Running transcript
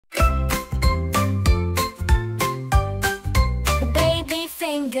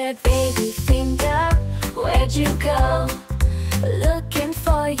baby finger, where'd you go? Looking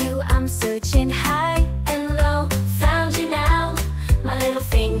for you, I'm searching high and low. Found you now, my little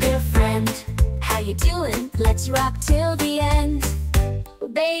finger friend. How you doing? Let's rock till the end.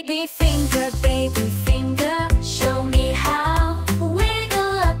 Baby finger, show me how.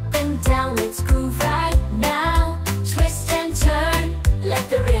 Wiggle up and down, let's groove right now. Twist and turn, let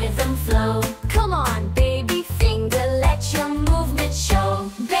the rhythm flow. Come on, baby finger, let your movement show.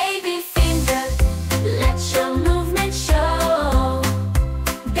 Baby finger, let your movement show.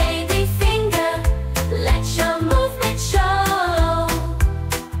 Baby finger, let your movement show.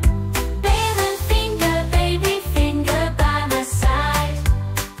 Baby finger by my side.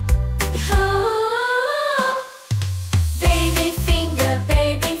 Ooh. Baby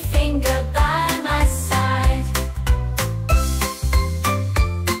finger by my side.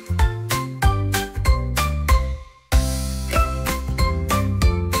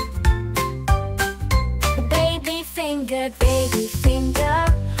 Baby finger,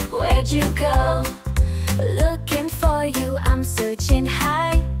 where'd you go? Looking for you, I'm searching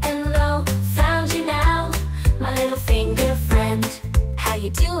high and low. Found you now, my little finger friend. How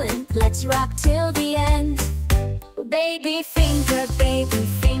you doing? Let's rock till the end. Baby finger,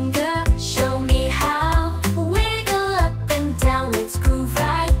 show me how. Wiggle up and down, let's groove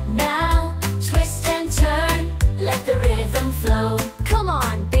right now. Twist and turn, let the rhythm flow. Come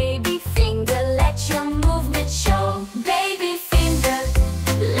on, baby finger, let your movement show. Baby finger,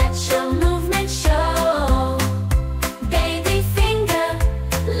 let your movement show. Baby finger,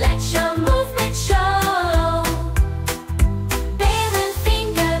 let your movement show.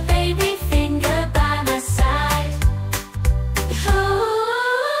 Baby finger by my side.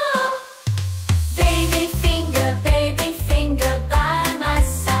 Ooh. Baby finger by my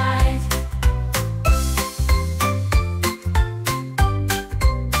side.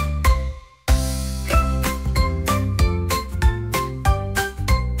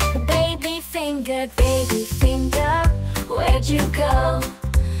 Baby finger, where'd you go?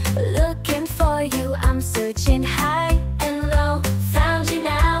 Looking for you, I'm searching high and low. Found you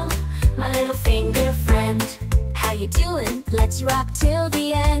now, my little finger friend. How you doing? Let's rock till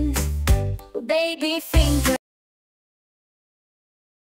the end. Baby finger.